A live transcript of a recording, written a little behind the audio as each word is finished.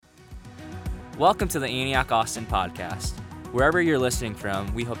Welcome to the Antioch Austin podcast. Wherever you're listening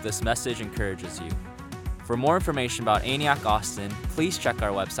from, we hope this message encourages you. For more information about Antioch Austin, please check our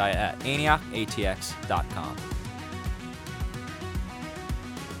website at AntiochATX.com.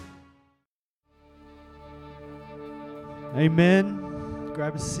 Amen.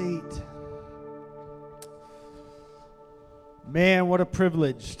 Grab a seat. Man, what a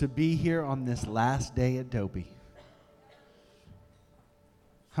privilege to be here on this last day at Dobie.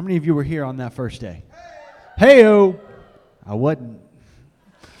 How many of you were here on that first day? Hey-o! I wasn't.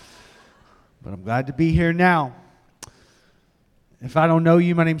 But I'm glad to be here now. If I don't know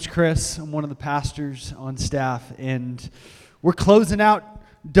you, my name's Chris. I'm one of the pastors on staff. And we're closing out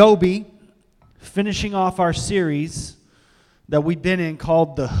Dobie, finishing off our series that we've been in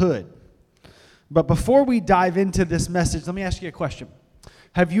called The Hood. But before we dive into this message, let me ask you a question.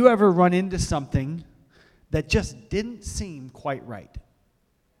 Have you ever run into something that just didn't seem quite right?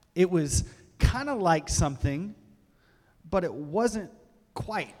 It was kind of like something, but it wasn't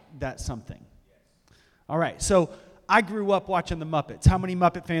quite that something. All right, so I grew up watching the Muppets. How many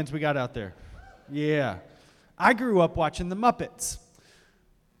Muppet fans we got out there? Yeah. I grew up watching the Muppets.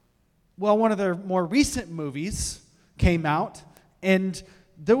 Well, one of their more recent movies came out, and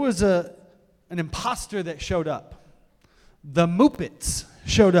there was an imposter that showed up. The Muppets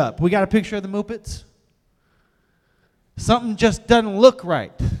showed up. We got a picture of the Muppets? Something just doesn't look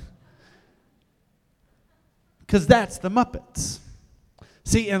right. Because that's the Muppets.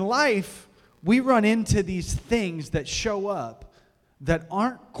 See, in life, we run into these things that show up that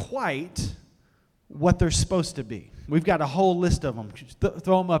aren't quite what they're supposed to be. We've got a whole list of them. Just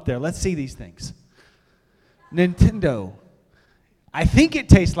throw them up there. Let's see these things. Nintendo. I think it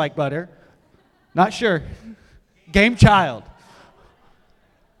tastes like butter. Not sure. Game Child.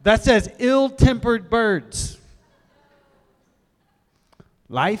 That says ill-tempered birds.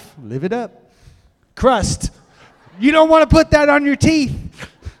 Life, live it up. Crust. You don't want to put that on your teeth.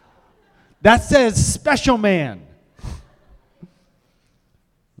 That says Special Man.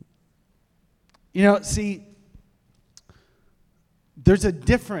 You know, see, there's a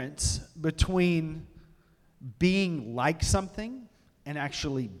difference between being like something and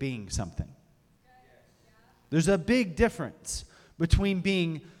actually being something. There's a big difference between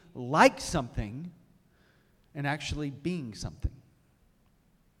being like something and actually being something.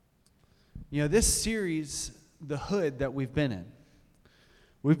 You know, this series, The Hood, that we've been in,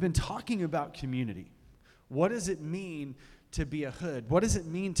 we've been talking about community. What does it mean to be a hood? What does it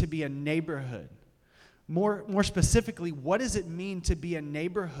mean to be a neighborhood? More specifically, what does it mean to be a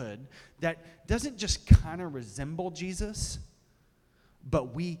neighborhood that doesn't just kind of resemble Jesus,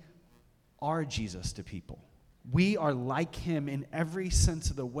 but we are Jesus to people? We are like him in every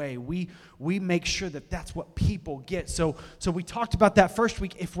sense of the way. We make sure that that's what people get. So we talked about that first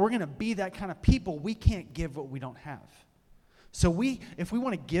week. If we're going to be that kind of people, we can't give what we don't have. So if we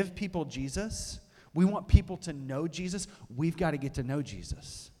want to give people Jesus, we want people to know Jesus, we've got to get to know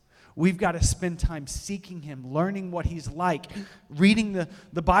Jesus. We've got to spend time seeking him, learning what he's like, reading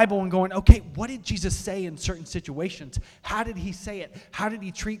the Bible and going, okay, what did Jesus say in certain situations? How did he say it? How did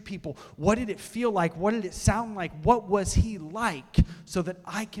he treat people? What did it feel like? What did it sound like? What was he like? So that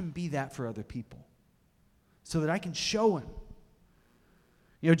I can be that for other people. So that I can show him.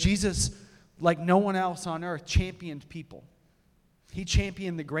 You know, Jesus, like no one else on earth, championed people. He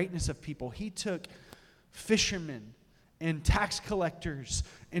championed the greatness of people. He took fishermen and tax collectors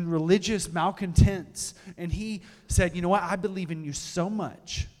and religious malcontents, and he said, you know what, I believe in you so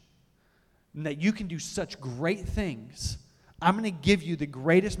much and that you can do such great things. I'm going to give you the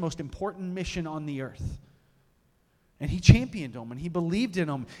greatest, most important mission on the earth. And he championed them, and he believed in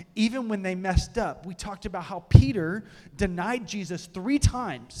them, even when they messed up. We talked about how Peter denied Jesus 3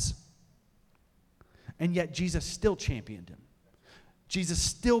 times, and yet Jesus still championed him. Jesus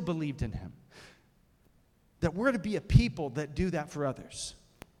still believed in him. That we're to be a people that do that for others.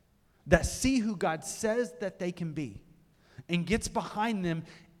 That see who God says that they can be. And gets behind them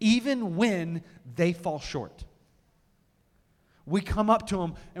even when they fall short. We come up to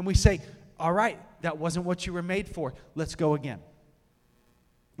them and we say, all right, that wasn't what you were made for. Let's go again.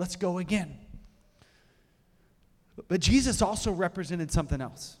 Let's go again. But Jesus also represented something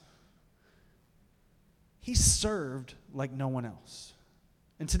else. He served like no one else.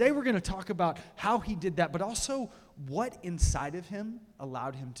 And today we're going to talk about how he did that, but also what inside of him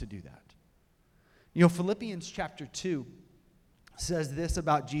allowed him to do that. You know, Philippians chapter 2 says this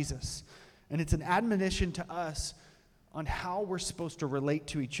about Jesus, and it's an admonition to us on how we're supposed to relate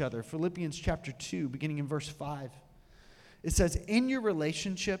to each other. Philippians chapter 2, beginning in verse 5. It says, in your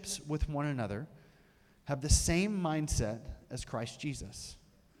relationships with one another, have the same mindset as Christ Jesus,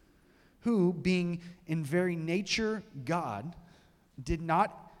 who, being in very nature God, did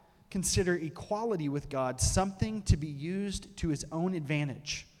not consider equality with God something to be used to his own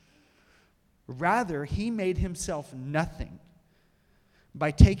advantage. Rather, he made himself nothing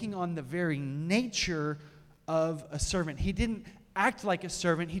by taking on the very nature of a servant. He didn't act like a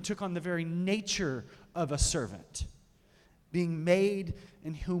servant. He took on the very nature of a servant, being made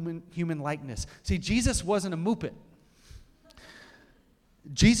in human likeness. See, Jesus wasn't a moopit.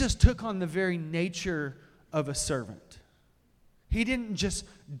 Jesus took on the very nature of a servant. He didn't just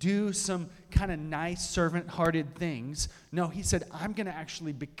do some kind of nice servant-hearted things. No, he said, I'm going to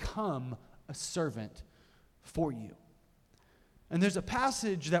actually become a servant for you. And there's a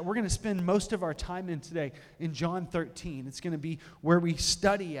passage that we're going to spend most of our time in today in John 13. It's going to be where we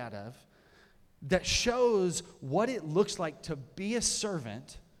study out of, that shows what it looks like to be a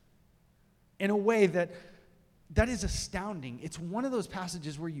servant in a way that is astounding. It's one of those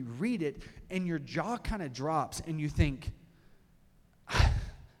passages where you read it and your jaw kind of drops and you think,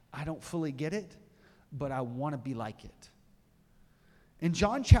 I don't fully get it, but I want to be like it. In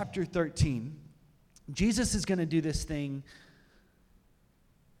John chapter 13, Jesus is going to do this thing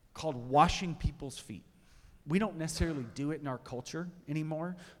called washing people's feet. We don't necessarily do it in our culture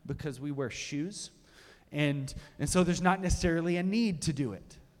anymore because we wear shoes. And so there's not necessarily a need to do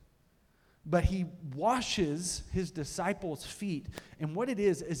it. But he washes his disciples' feet. And what it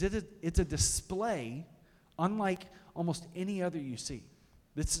is it's a display unlike almost any other you see.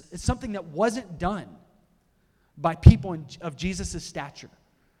 It's something that wasn't done by people of Jesus' stature.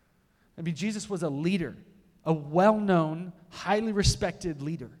 I mean, Jesus was a leader, a well-known, highly respected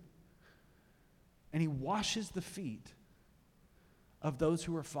leader. And he washes the feet of those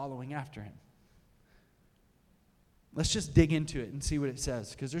who are following after him. Let's just dig into it and see what it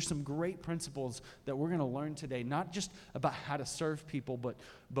says, because there's some great principles that we're going to learn today, not just about how to serve people, but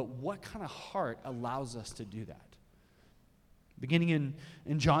what kind of heart allows us to do that. Beginning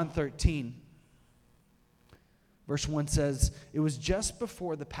in John 13, verse 1 says, "It was just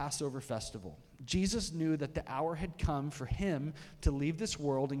before the Passover festival. Jesus knew that the hour had come for him to leave this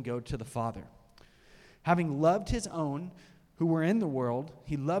world and go to the Father. Having loved his own who were in the world,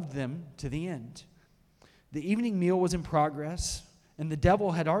 he loved them to the end. The evening meal was in progress, and the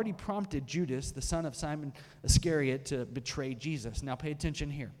devil had already prompted Judas, the son of Simon Iscariot, to betray Jesus." Now pay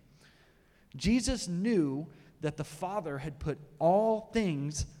attention here. Jesus knew that the Father had put all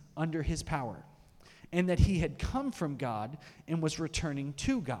things under his power, and that he had come from God and was returning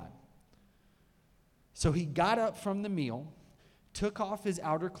to God. So he got up from the meal, took off his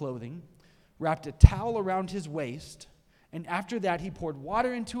outer clothing, wrapped a towel around his waist, and after that he poured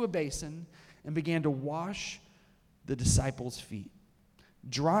water into a basin and began to wash the disciples' feet,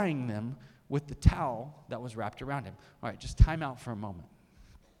 drying them with the towel that was wrapped around him. All right, just time out for a moment.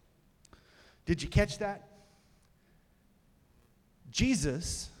 Did you catch that?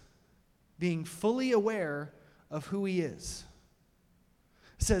 Jesus, being fully aware of who he is,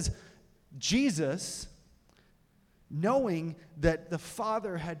 says, Jesus, knowing that the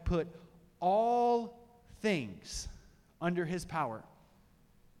Father had put all things under his power,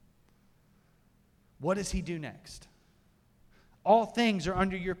 what does he do next? All things are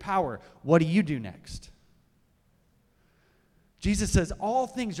under your power. What do you do next? Jesus says, all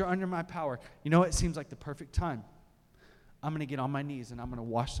things are under my power. You know, it seems like the perfect time. I'm going to get on my knees and I'm going to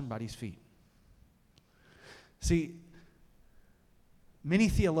wash somebody's feet. See, many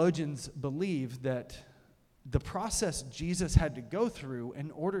theologians believe that the process Jesus had to go through in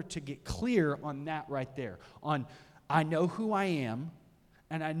order to get clear on that right there, on I know who I am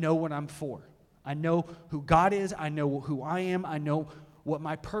and I know what I'm for. I know who God is, I know who I am, I know what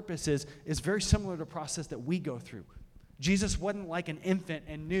my purpose is very similar to the process that we go through. Jesus wasn't like an infant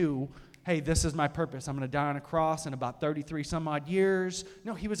and knew, hey, this is my purpose. I'm going to die on a cross in about 33 some odd years.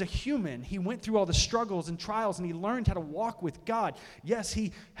 No, he was a human. He went through all the struggles and trials, and he learned how to walk with God. Yes,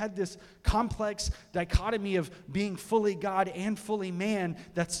 he had this complex dichotomy of being fully God and fully man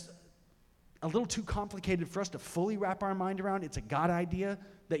that's a little too complicated for us to fully wrap our mind around. It's a God idea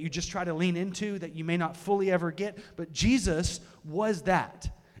that you just try to lean into that you may not fully ever get. But Jesus was that.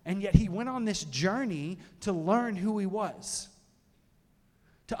 And yet he went on this journey to learn who he was.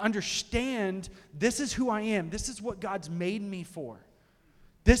 To understand, this is who I am. This is what God's made me for.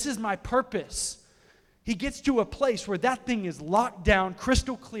 This is my purpose. He gets to a place where that thing is locked down,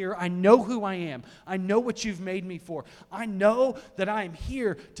 crystal clear. I know who I am. I know what you've made me for. I know that I am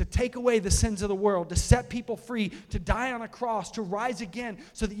here to take away the sins of the world, to set people free, to die on a cross, to rise again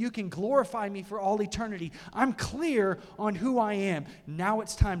so that you can glorify me for all eternity. I'm clear on who I am. Now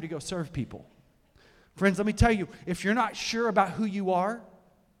it's time to go serve people. Friends, let me tell you, if you're not sure about who you are,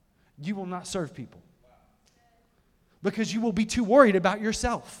 you will not serve people. Because you will be too worried about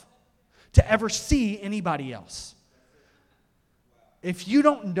yourself to ever see anybody else. If you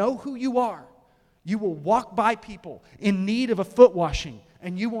don't know who you are, you will walk by people in need of a foot washing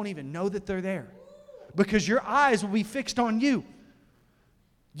and you won't even know that they're there. Because your eyes will be fixed on you.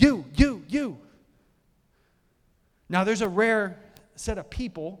 You. Now there's a rare set of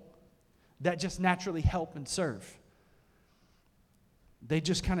people that just naturally help and serve. They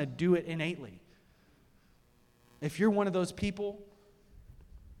just kind of do it innately. If you're one of those people,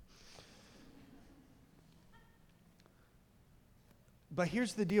 but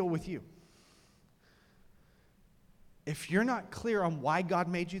here's the deal with you. If you're not clear on why God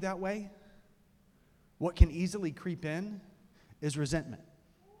made you that way, what can easily creep in is resentment.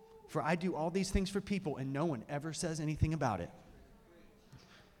 For I do all these things for people and no one ever says anything about it.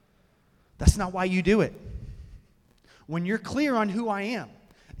 That's not why you do it. When you're clear on who I am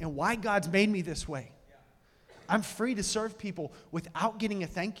and why God's made me this way, I'm free to serve people without getting a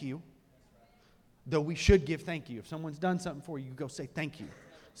thank you. Though we should give thank you. If someone's done something for you, you go say thank you.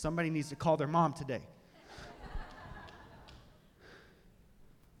 Somebody needs to call their mom today.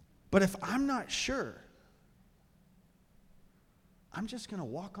 But if I'm not sure, I'm just going to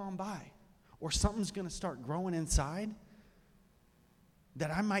walk on by. Or something's going to start growing inside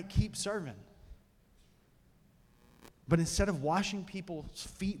that I might keep serving. But instead of washing people's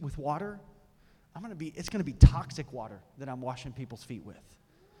feet with water, it's going to be toxic water that I'm washing people's feet with.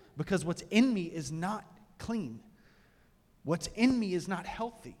 Because what's in me is not clean. What's in me is not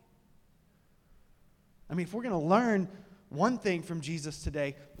healthy. I mean, if we're going to learn one thing from Jesus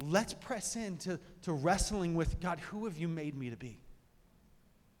today, let's press into wrestling with, God, who have you made me to be?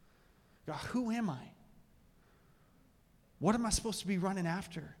 God, who am I? What am I supposed to be running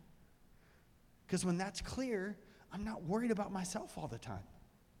after? Because when that's clear, I'm not worried about myself all the time.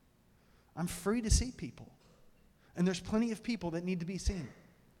 I'm free to see people. And there's plenty of people that need to be seen.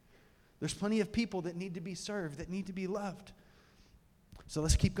 There's plenty of people that need to be served, that need to be loved. So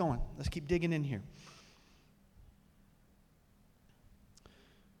let's keep going. Let's keep digging in here.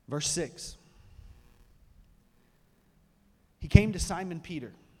 Verse 6. He came to Simon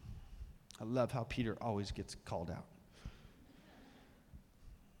Peter. I love how Peter always gets called out.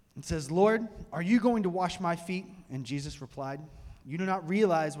 It says, Lord, are you going to wash my feet? And Jesus replied, you do not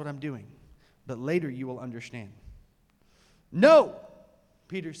realize what I'm doing, but later you will understand. No,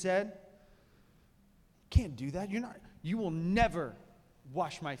 Peter said. Can't do that. You will never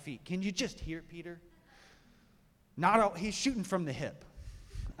wash my feet. Can you just hear Peter? He's shooting from the hip.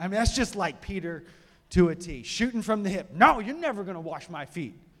 I mean, that's just like Peter to a T. Shooting from the hip. No, you're never going to wash my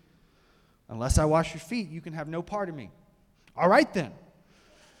feet. Unless I wash your feet, you can have no part of me. All right then.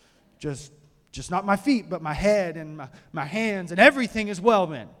 Just not my feet, but my head and my hands and everything as well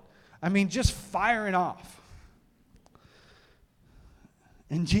then. I mean, just firing off.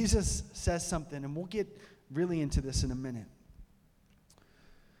 And Jesus says something, and we'll get really into this in a minute.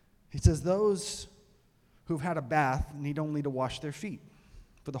 He says, those who've had a bath need only to wash their feet,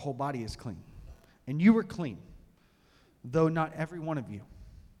 for the whole body is clean. And you were clean, though not every one of you.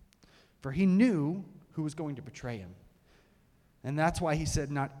 For he knew who was going to betray him. And that's why he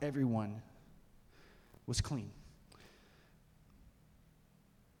said not everyone was clean.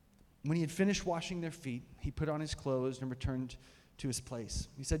 When he had finished washing their feet, he put on his clothes and returned to his place.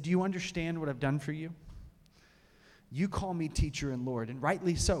 He said, do you understand what I've done for you? You call me teacher and Lord, and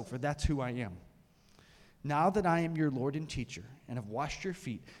rightly so, for that's who I am. Now that I am your Lord and teacher and have washed your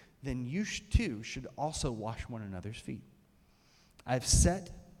feet, then you too should also wash one another's feet. I've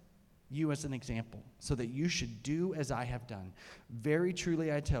set you as an example so that you should do as I have done. Very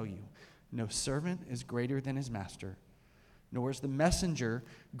truly I tell you, no servant is greater than his master, nor is the messenger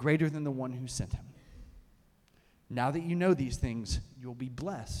greater than the one who sent him. Now that you know these things, you'll be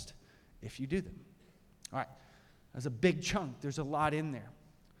blessed if you do them. All right, that's a big chunk. There's a lot in there.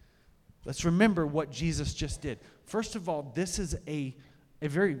 Let's remember what Jesus just did. First of all, this is a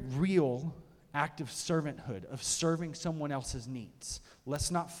very real act of servanthood, of serving someone else's needs.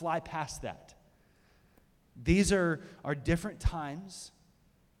 Let's not fly past that. These are different times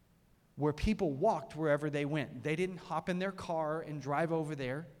where people walked wherever they went. They didn't hop in their car and drive over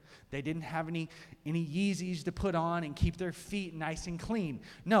there. They didn't have any Yeezys to put on and keep their feet nice and clean.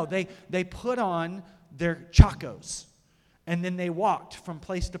 No, they put on their chacos, and then they walked from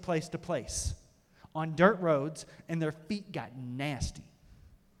place to place to place on dirt roads, and their feet got nasty.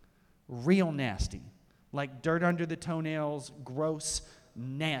 Real nasty. Like dirt under the toenails, gross,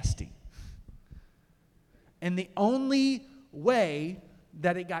 nasty. And the only way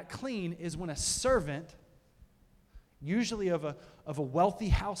that it got clean is when a servant, usually of of a wealthy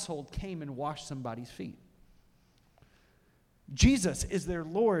household came and washed somebody's feet. Jesus is their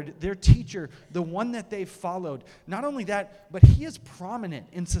Lord, their teacher, the one that they've followed. Not only that, but he is prominent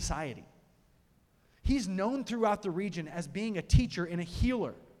in society. He's known throughout the region as being a teacher and a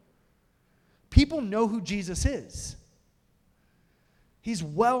healer. People know who Jesus is. He's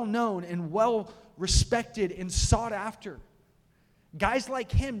well known and well respected and sought after. Guys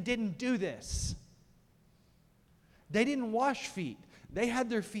like him didn't do this. They didn't wash feet. They had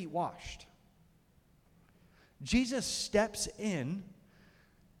their feet washed. Jesus steps in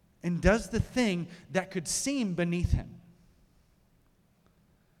and does the thing that could seem beneath him.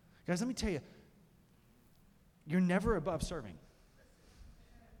 Guys, let me tell you, you're never above serving.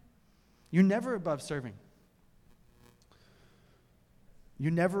 You're never above serving.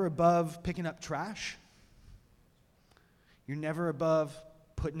 You're never above picking up trash. You're never above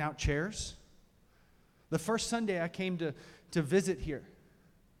putting out chairs. The first Sunday I came to visit here,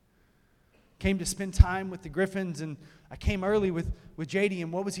 came to spend time with the Griffins, and I came early with JD,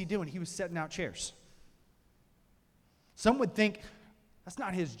 and what was he doing? He was setting out chairs. Some would think that's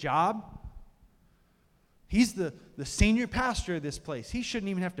not his job. He's the senior pastor of this place. He shouldn't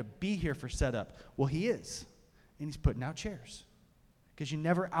even have to be here for setup. Well, he is, and he's putting out chairs because you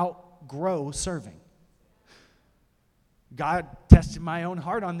never outgrow serving. God tested my own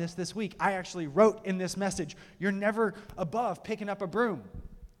heart on this week. I actually wrote in this message, you're never above picking up a broom.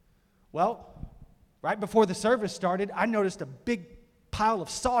 Well, right before the service started, I noticed a big pile of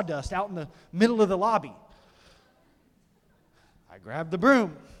sawdust out in the middle of the lobby. I grabbed the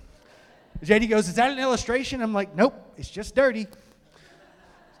broom. JD goes, is that an illustration? I'm like, nope, it's just dirty.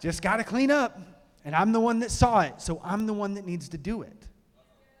 Just got to clean up. And I'm the one that saw it, so I'm the one that needs to do it.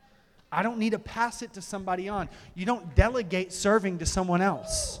 I don't need to pass it to somebody on. You don't delegate serving to someone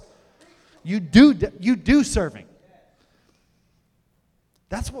else. You do serving.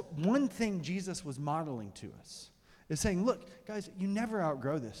 That's what one thing Jesus was modeling to us, is saying, look, guys, you never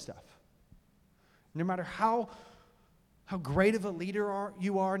outgrow this stuff. No matter how great of a leader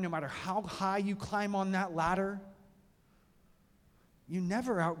you are, no matter how high you climb on that ladder, you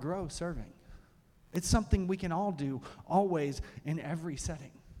never outgrow serving. It's something we can all do, always, in every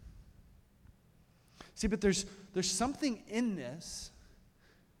setting. See, but there's something in this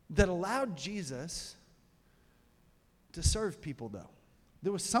that allowed Jesus to serve people, though.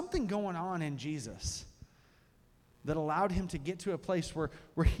 There was something going on in Jesus that allowed him to get to a place where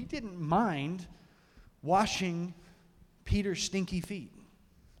he didn't mind washing Peter's stinky feet,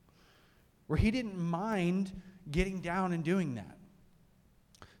 where he didn't mind getting down and doing that.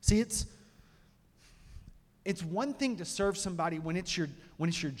 See, it's one thing to serve somebody when it's your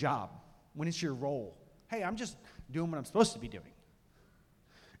job, when it's your role. Hey, I'm just doing what I'm supposed to be doing.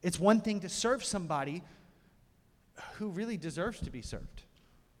 It's one thing to serve somebody who really deserves to be served,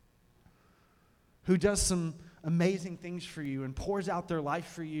 who does some amazing things for you and pours out their life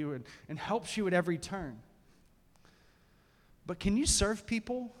for you and helps you at every turn. But can you serve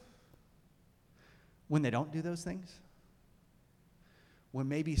people when they don't do those things? When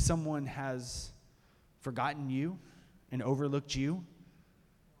maybe someone has forgotten you and overlooked you?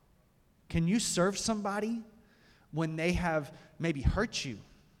 Can you serve somebody when they have maybe hurt you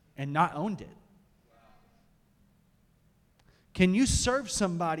and not owned it? Can you serve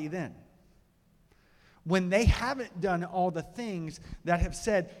somebody then when they haven't done all the things that have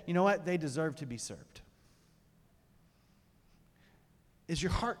said, you know what, they deserve to be served? Is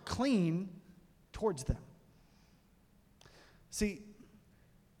your heart clean towards them? See,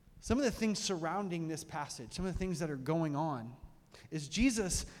 some of the things surrounding this passage, some of the things that are going on, is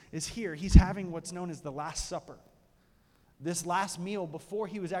Jesus is here. He's having what's known as the Last Supper. This last meal before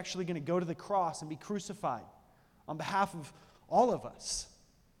he was actually going to go to the cross and be crucified on behalf of all of us.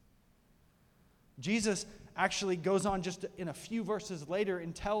 Jesus actually goes on just in a few verses later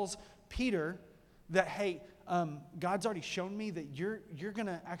and tells Peter that, hey, God's already shown me that you're going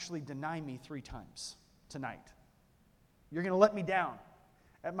to actually deny me 3 times tonight. You're going to let me down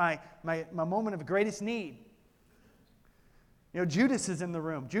at my moment of greatest need. You know, Judas is in the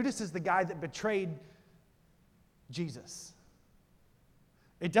room. Judas is the guy that betrayed Jesus.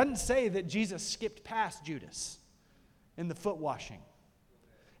 It doesn't say that Jesus skipped past Judas in the foot washing.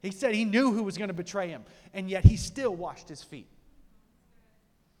 He said he knew who was going to betray him, and yet he still washed his feet.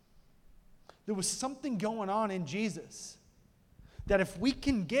 There was something going on in Jesus that if we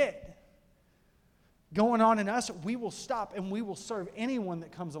can get going on in us, we will stop and we will serve anyone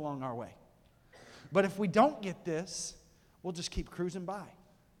that comes along our way. But if we don't get this, we'll just keep cruising by.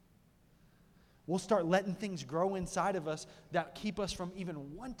 We'll start letting things grow inside of us that keep us from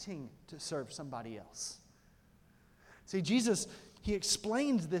even wanting to serve somebody else. See, Jesus, he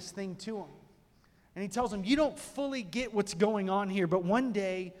explains this thing to them. And he tells them, you don't fully get what's going on here, but one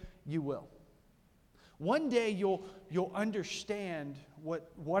day you will. One day you'll understand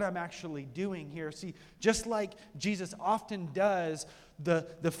what I'm actually doing here. See, just like Jesus often does,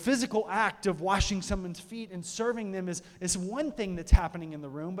 the physical act of washing someone's feet and serving them is one thing that's happening in the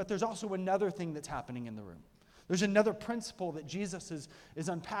room, but there's also another thing that's happening in the room. There's another principle that Jesus is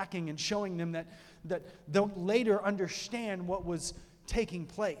unpacking and showing them that they'll later understand what was taking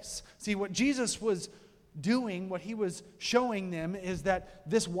place. See, what Jesus was doing, what he was showing them, is that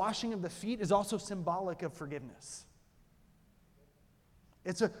this washing of the feet is also symbolic of forgiveness.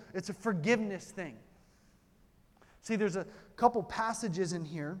 It's a forgiveness thing. See, there's a couple passages in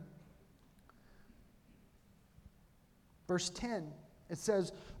here. Verse 10, it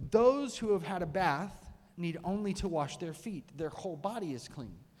says, those who have had a bath need only to wash their feet. Their whole body is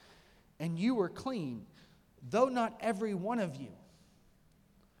clean. And you are clean, though not every one of you.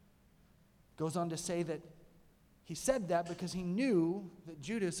 Goes on to say that he said that because he knew that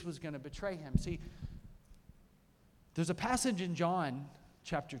Judas was going to betray him. See, there's a passage in John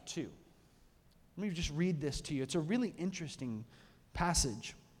chapter 2. Let me just read this to you. It's a really interesting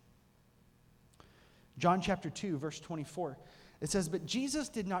passage. John chapter 2, verse 24. It says, but Jesus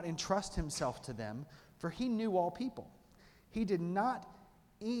did not entrust himself to them, for he knew all people. He did not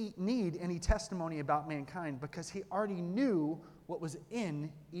need any testimony about mankind because he already knew what was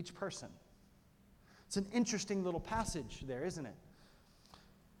in each person. It's an interesting little passage there, isn't it?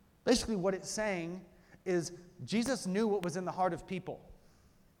 Basically, what it's saying is Jesus knew what was in the heart of people.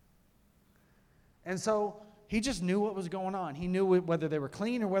 And so he just knew what was going on. He knew whether they were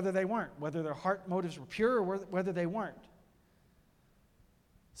clean or whether they weren't, whether their heart motives were pure or whether they weren't.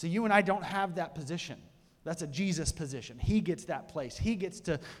 So you and I don't have that position. That's a Jesus position. He gets that place. He gets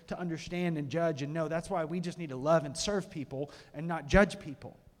to understand and judge and know. That's why we just need to love and serve people and not judge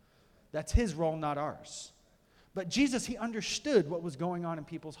people. That's his role, not ours. But Jesus, he understood what was going on in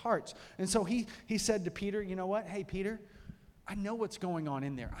people's hearts. And so he said to Peter, you know what? Hey, Peter, I know what's going on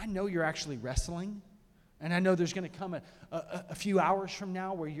in there. I know you're actually wrestling. And I know there's going to come a few hours from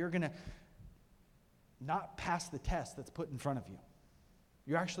now where you're going to not pass the test that's put in front of you.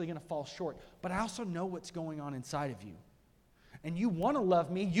 You're actually going to fall short. But I also know what's going on inside of you. And you want to love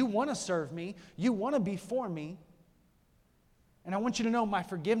me. You want to serve me. You want to be for me. And I want you to know my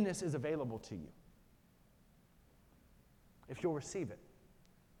forgiveness is available to you if you'll receive it.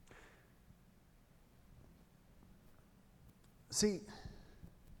 See,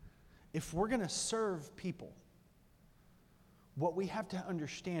 if we're going to serve people, what we have to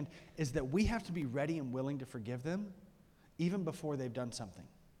understand is that we have to be ready and willing to forgive them even before they've done something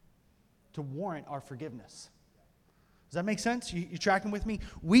to warrant our forgiveness. Does that make sense? You tracking with me?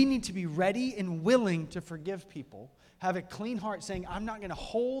 We need to be ready and willing to forgive people. Have a clean heart saying, I'm not going to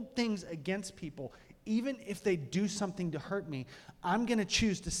hold things against people. Even if they do something to hurt me, I'm going to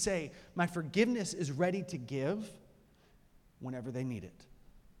choose to say, my forgiveness is ready to give whenever they need it.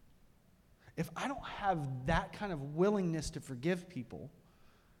 If I don't have that kind of willingness to forgive people,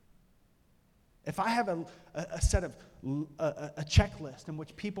 if I have a set of a checklist in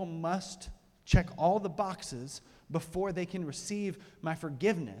which people must check all the boxes before they can receive my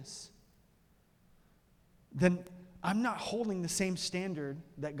forgiveness, then I'm not holding the same standard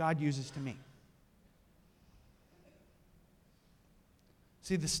that God uses to me.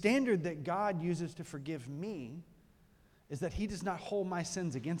 See, the standard that God uses to forgive me is that he does not hold my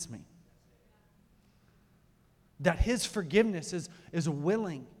sins against me. That his forgiveness is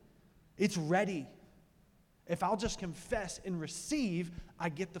willing. It's ready. If I'll just confess and receive, I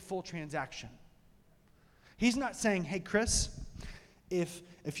get the full transaction. He's not saying, hey, Chris,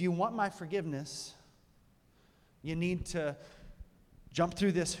 if you want my forgiveness, you need to jump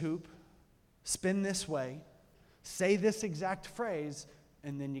through this hoop, spin this way, say this exact phrase,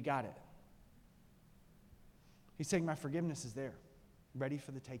 and then you got it. He's saying my forgiveness is there, ready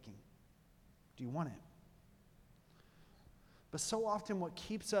for the taking. Do you want it? But so often what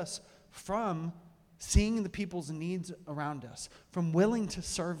keeps us from seeing the people's needs around us, from willing to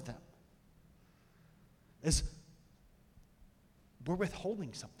serve them, is we're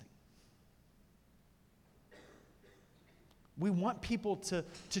withholding something. We want people to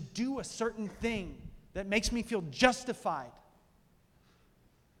do a certain thing that makes me feel justified.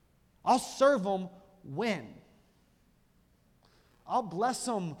 I'll serve them when. I'll bless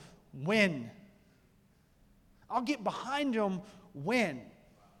them when. I'll get behind them when.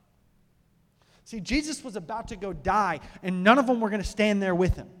 See, Jesus was about to go die, and none of them were going to stand there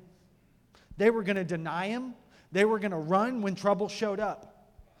with him. They were going to deny him. They were going to run when trouble showed up.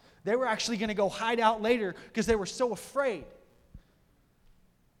 They were actually going to go hide out later because they were so afraid.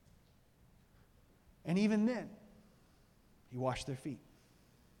 And even then, he washed their feet.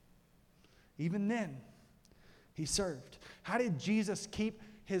 Even then, he served. How did Jesus keep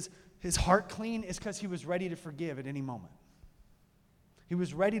his heart clean? It's because he was ready to forgive at any moment. He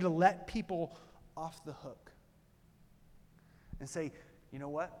was ready to let people off the hook and say, you know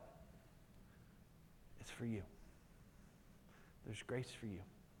what? It's for you. There's grace for you.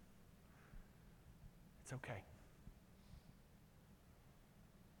 It's okay.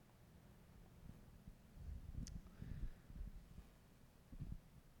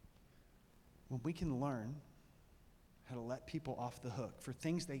 When we can learn how to let people off the hook for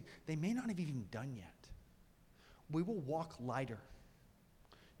things they may not have even done yet, we will walk lighter.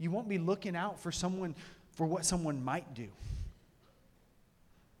 You won't be looking out for what someone might do.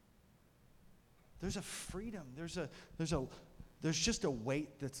 There's a freedom. There's just a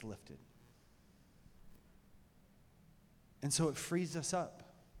weight that's lifted. And so it frees us up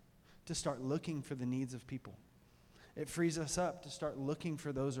to start looking for the needs of people. It frees us up to start looking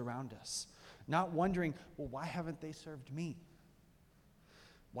for those around us. Not wondering, well, why haven't they served me?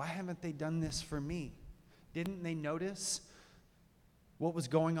 Why haven't they done this for me? Didn't they notice what was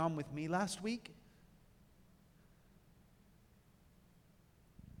going on with me last week?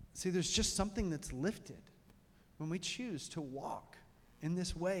 See, there's just something that's lifted when we choose to walk in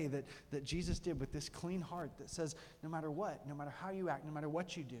this way that Jesus did, with this clean heart that says, no matter what, no matter how you act, no matter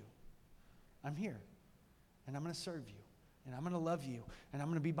what you do, I'm here, and I'm going to serve you, and I'm going to love you, and I'm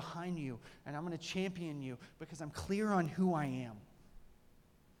going to be behind you, and I'm going to champion you because I'm clear on who I am.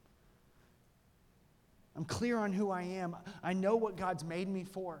 I'm clear on who I am. I know what God's made me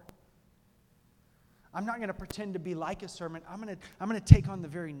for. I'm not going to pretend to be like a servant. I'm going to take on the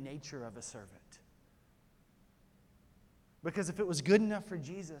very nature of a servant. Because if it was good enough for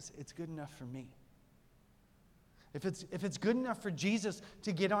Jesus, it's good enough for me. If it's good enough for Jesus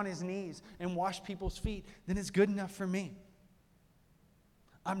to get on his knees and wash people's feet, then it's good enough for me.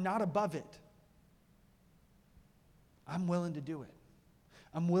 I'm not above it. I'm willing to do it.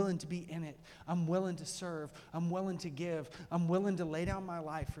 I'm willing to be in it. I'm willing to serve. I'm willing to give. I'm willing to lay down my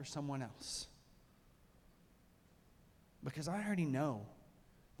life for someone else. Because I already know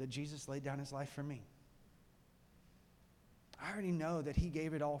that Jesus laid down his life for me. I already know that he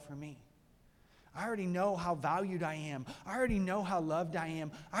gave it all for me. I already know how valued I am. I already know how loved I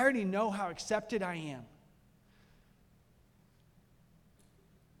am. I already know how accepted I am.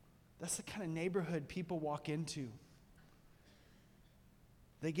 That's the kind of neighborhood people walk into.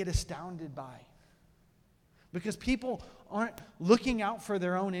 They get astounded by. Because people aren't looking out for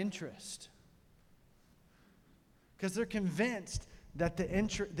their own interest. Because they're convinced that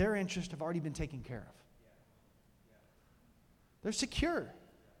their interests have already been taken care of. They're secure.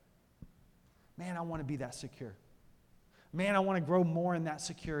 Man, I want to be that secure. Man, I want to grow more in that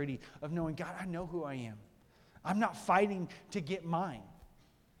security of knowing, God, I know who I am. I'm not fighting to get mine.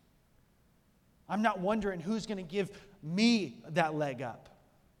 I'm not wondering who's going to give me that leg up.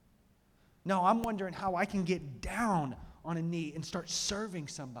 No, I'm wondering how I can get down on a knee and start serving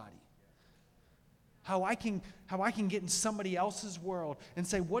somebody. How I can get in somebody else's world and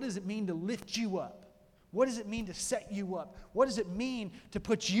say, what does it mean to lift you up? What does it mean to set you up? What does it mean to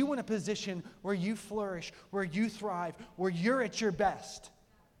put you in a position where you flourish, where you thrive, where you're at your best?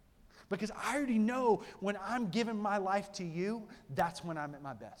 Because I already know when I'm giving my life to you, that's when I'm at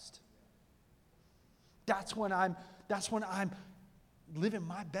my best. That's when I'm living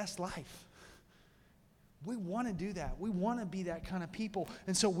my best life. We want to do that. We want to be that kind of people.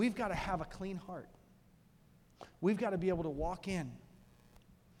 And so we've got to have a clean heart. We've got to be able to walk in.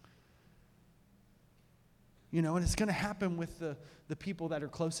 You know, and it's going to happen with the people that are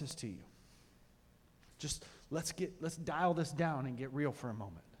closest to you. Just let's dial this down and get real for a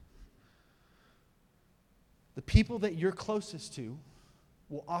moment. The people that you're closest to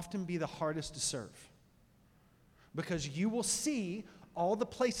will often be the hardest to serve. Because you will see all the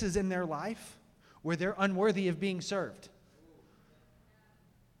places in their life where they're unworthy of being served.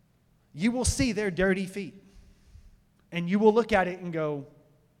 You will see their dirty feet. And you will look at it and go,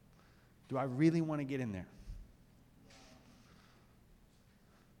 do I really want to get in there?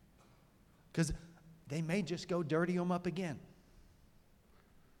 Because they may just go dirty them up again.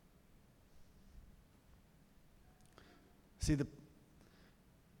 See,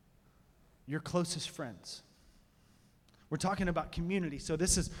 your closest friends. We're talking about community. So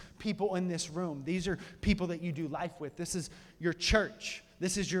this is people in this room. These are people that you do life with. This is your church.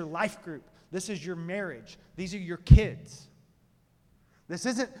 This is your life group. This is your marriage. These are your kids. This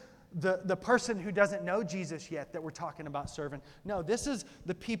isn't the person who doesn't know Jesus yet that we're talking about serving. No, this is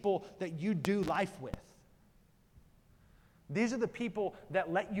the people that you do life with. These are the people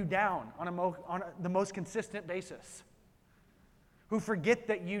that let you down on the most consistent basis, who forget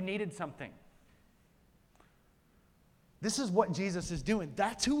that you needed something. This is what Jesus is doing.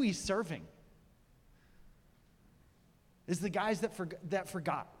 That's who he's serving. Is the guys that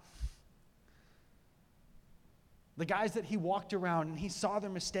forgot. The guys that he walked around and he saw their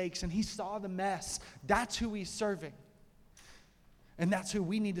mistakes and he saw the mess. That's who he's serving. And that's who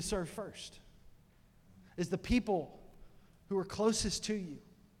we need to serve first. Is the people who are closest to you.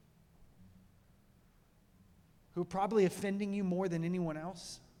 Who are probably offending you more than anyone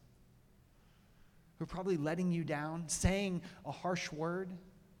else. Who are probably letting you down, saying a harsh word.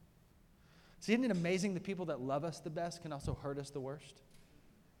 See, isn't it amazing the people that love us the best can also hurt us the worst?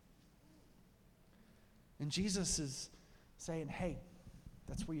 And Jesus is saying, hey,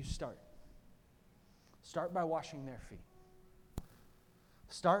 that's where you start. Start by washing their feet.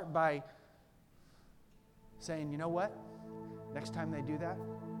 Start by saying, you know what? Next time they do that,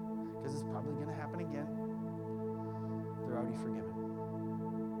 because it's probably going to happen again, they're already forgiven.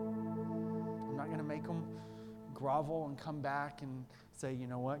 I'm not going to make them grovel and come back and say, you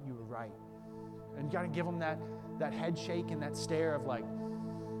know what? You were right. And you got to give them that head shake and that stare of like,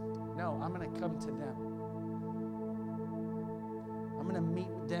 no, I'm going to come to them. I'm going to meet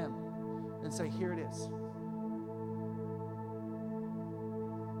with them and say, here it is.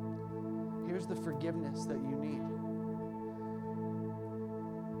 Here's the forgiveness that you need.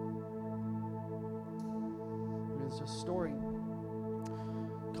 There's a story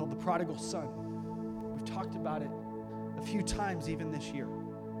called The Prodigal Son. We've talked about it a few times even this year.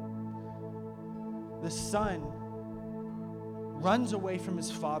 The son runs away from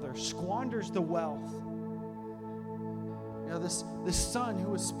his father, squanders the wealth. You know, this son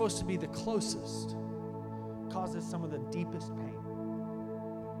who was supposed to be the closest causes some of the deepest pain.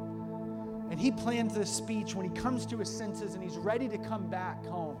 And he plans this speech when he comes to his senses and he's ready to come back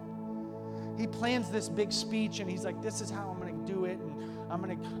home. He plans this big speech and he's like, this is how I'm going to do it. And I'm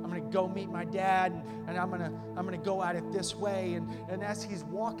going to go meet my dad and I'm going to go at it this way. And as he's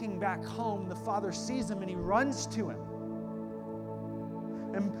walking back home, the father sees him and he runs to him.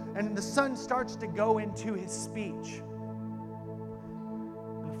 And the son starts to go into his speech.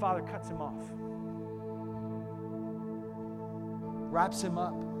 And the father cuts him off. Wraps him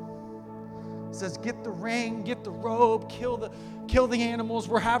up. Says, get the ring, get the robe, kill the animals.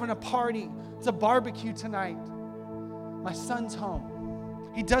 We're having a party. It's a barbecue tonight. My son's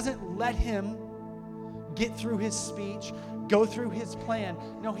home. He doesn't let him get through his speech, go through his plan.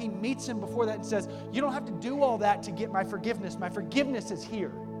 No, he meets him before that and says, you don't have to do all that to get my forgiveness. My forgiveness is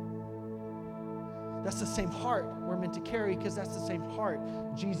here. That's the same heart we're meant to carry because that's the same heart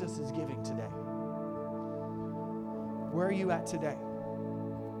Jesus is giving today. Where are you at today?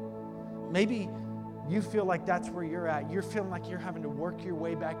 Maybe you feel like that's where you're at. You're feeling like you're having to work your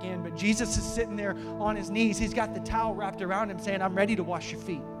way back in. But Jesus is sitting there on his knees. He's got the towel wrapped around him saying, I'm ready to wash your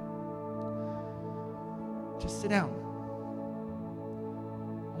feet. Just sit down.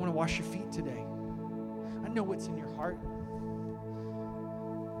 I want to wash your feet today. I know what's in your heart.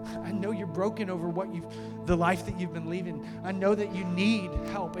 I know you're broken over the life that you've been leading. I know that you need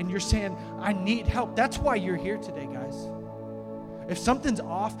help. And you're saying, I need help. That's why you're here today, guys. If something's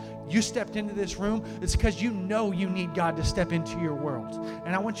off, you stepped into this room, it's because you know you need God to step into your world.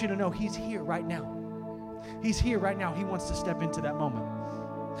 And I want you to know He's here right now. He's here right now. He wants to step into that moment.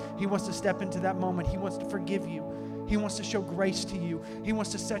 He wants to step into that moment. He wants to forgive you. He wants to show grace to you. He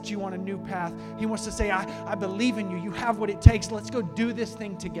wants to set you on a new path. He wants to say, I believe in you. You have what it takes. Let's go do this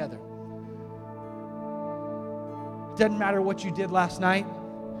thing together. Doesn't matter what you did last night.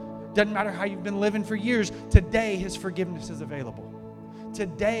 Doesn't matter how you've been living for years. Today, His forgiveness is available.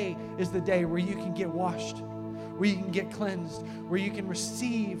 Today is the day where you can get washed, where you can get cleansed, where you can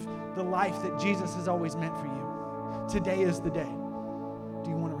receive the life that Jesus has always meant for you. Today is the day. Do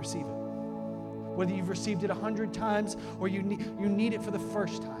you want to receive it? Whether you've received it 100 times or you need it for the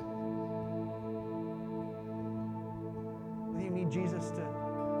first time. Whether you need Jesus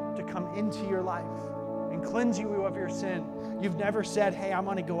to come into your life and cleanse you of your sin. You've never said, hey, I'm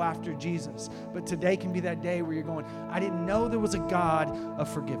going to go after Jesus. But today can be that day where you're going, I didn't know there was a God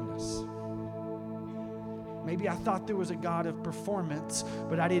of forgiveness. Maybe I thought there was a God of performance,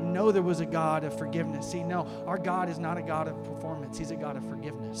 but I didn't know there was a God of forgiveness. See, no, our God is not a God of performance. He's a God of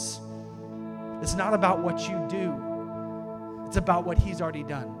forgiveness. It's not about what you do. It's about what He's already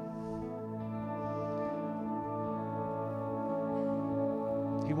done.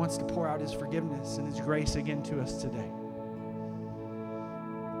 He wants to pour out His forgiveness and His grace again to us today.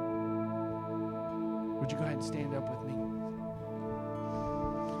 Would you go ahead and stand up with me?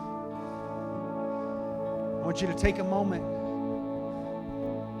 I want you to take a moment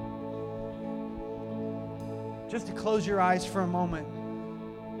just to close your eyes for a moment.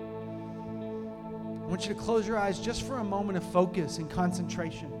 I want you to close your eyes just for a moment of focus and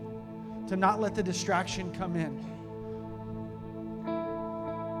concentration, to not let the distraction come in.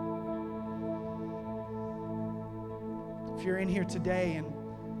 If you're in here today and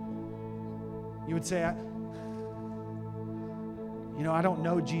you would say, I don't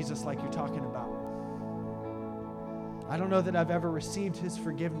know Jesus like you're talking about. I don't know that I've ever received his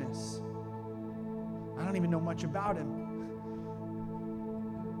forgiveness. I don't even know much about him.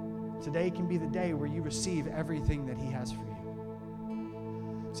 Today can be the day where you receive everything that he has for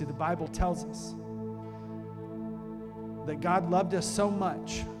you. See, the Bible tells us that God loved us so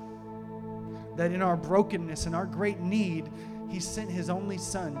much that in our brokenness and our great need, he sent his only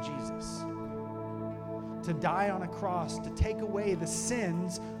son, Jesus, to die on a cross to take away the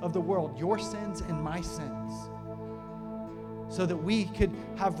sins of the world, your sins and my sins, so that we could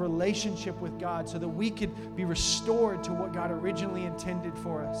have relationship with God, so that we could be restored to what God originally intended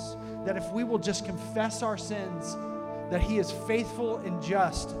for us. That if we will just confess our sins, that he is faithful and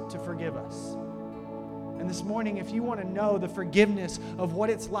just to forgive us. And this morning, if you want to know the forgiveness of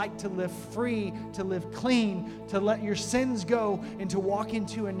what it's like to live free, to live clean, to let your sins go, and to walk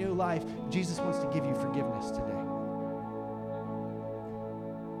into a new life, Jesus wants to give you forgiveness today.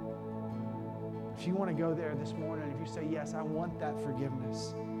 If you want to go there this morning, if you say, yes, I want that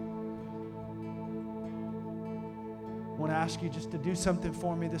forgiveness, I want to ask you just to do something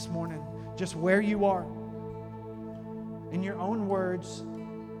for me this morning. Just where you are, in your own words,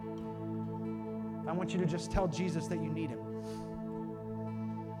 I want you to just tell Jesus that you need him.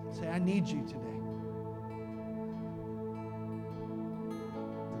 Say, I need you today.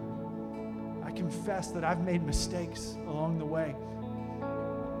 I confess that I've made mistakes along the way.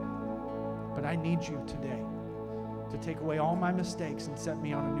 But I need you today to take away all my mistakes and set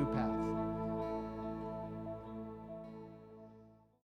me on a new path.